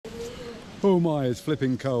Oh my, it's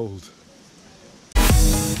flipping cold.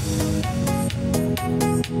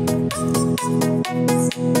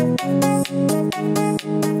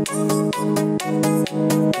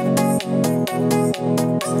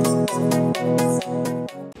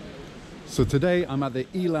 So today I'm at the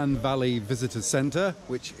Elan Valley Visitor Centre,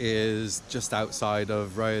 which is just outside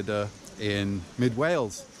of Rhyadr in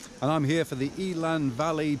mid-Wales. And I'm here for the Elan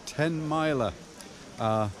Valley 10 miler,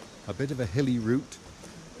 a bit of a hilly route.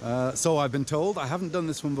 So I've been told. I haven't done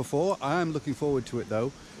this one before. I am looking forward to it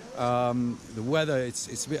though. The weather,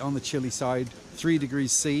 it's a bit on the chilly side, 3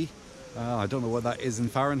 degrees C. I don't know what that is in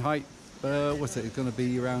Fahrenheit. What's it? It's going to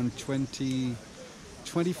be around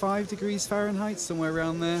 25 degrees Fahrenheit, somewhere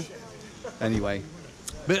around there. Anyway,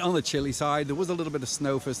 a bit on the chilly side. There was a little bit of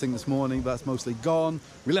snow first thing this morning, but that's mostly gone.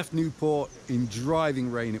 We left Newport in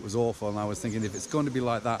driving rain. It was awful, and I was thinking if it's going to be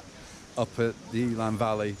like that up at the Elan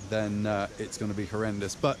Valley, then it's going to be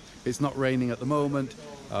horrendous. But it's not raining at the moment.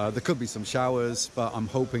 There could be some showers, but I'm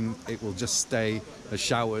hoping it will just stay as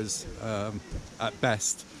showers at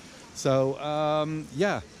best. So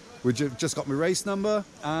yeah, we just got my race number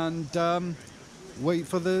and wait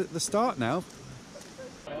for the start now.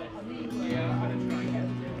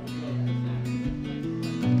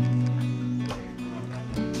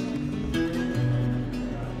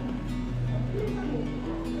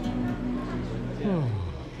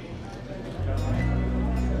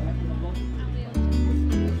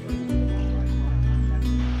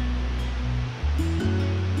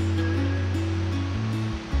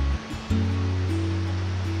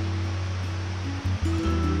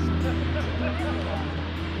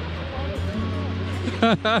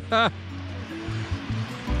 Hello.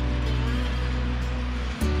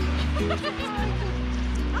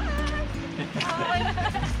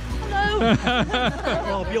 Oh,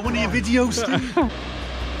 I'll be on one of your videos, Steve.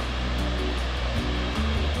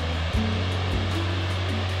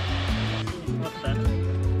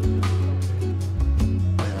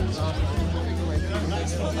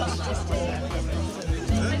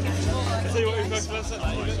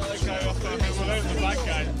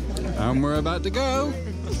 And we're about to go.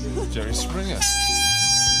 Jerry Springer.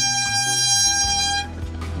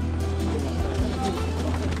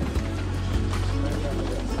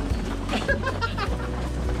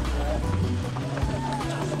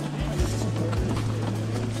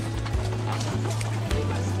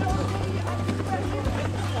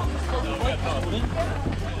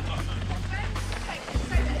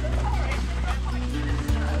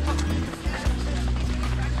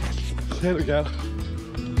 Here we go.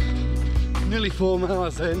 Nearly 4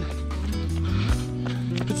 miles in.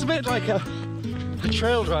 It's a bit like a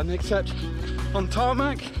trail run, except on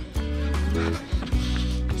tarmac,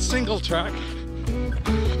 single track,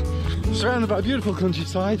 surrounded by beautiful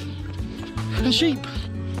countryside and sheep.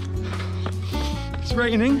 It's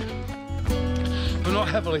raining, but not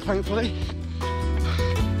heavily, thankfully.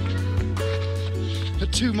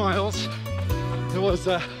 At 2 miles, there was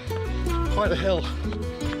quite a hill.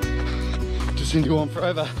 Just seemed to go on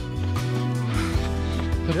forever.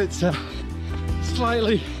 But it's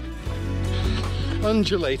slightly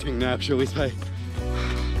undulating now, shall we say.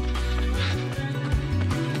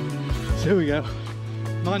 So here we go,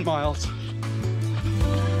 9 miles,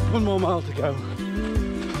 1 more mile to go.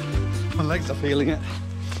 My legs are feeling it.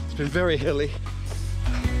 It's been very hilly,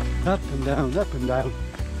 up and down, up and down.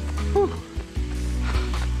 Whew.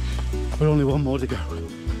 But only 1 more to go.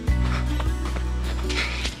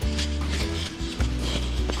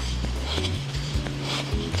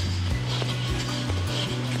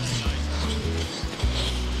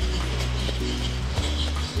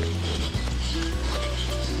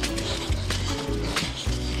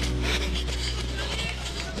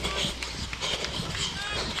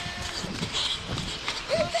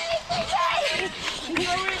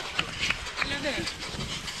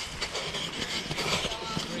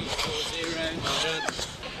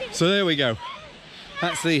 So there we go.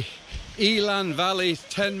 That's the Elan Valley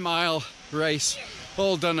 10-mile race,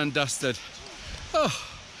 all done and dusted. Oh,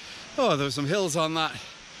 there were some hills on that.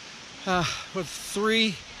 With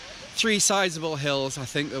three sizable hills, I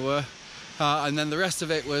think there were, and then the rest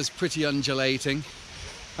of it was pretty undulating.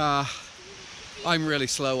 I'm really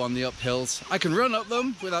slow on the uphills. I can run up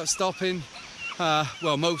them without stopping.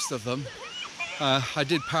 Well, most of them. I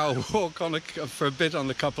did power walk for a bit on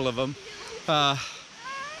a couple of them.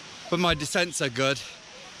 But my descents are good,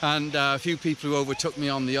 and a few people who overtook me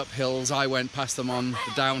on the uphills, I went past them on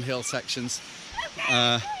the downhill sections,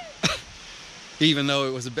 even though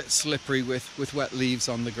it was a bit slippery with wet leaves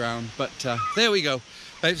on the ground. But there we go.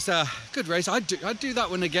 It's a good race. I'd do that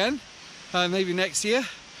one again, maybe next year.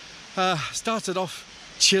 Started off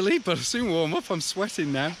chilly, but I'll soon warm up. I'm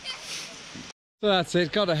sweating now. So that's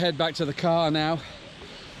it, got to head back to the car now.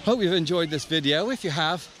 Hope you've enjoyed this video. If you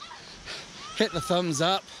have, hit the thumbs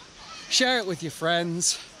up, share it with your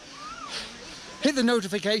friends, hit the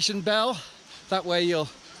notification bell, that way you'll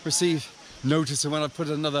receive notice when I put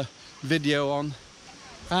another video on.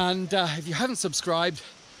 And if you haven't subscribed,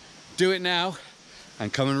 do it now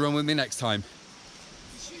and come and run with me next time.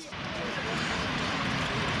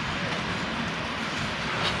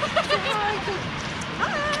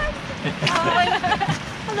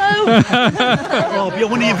 Hello. Oh, I'll be on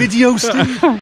one of your videos, Steve.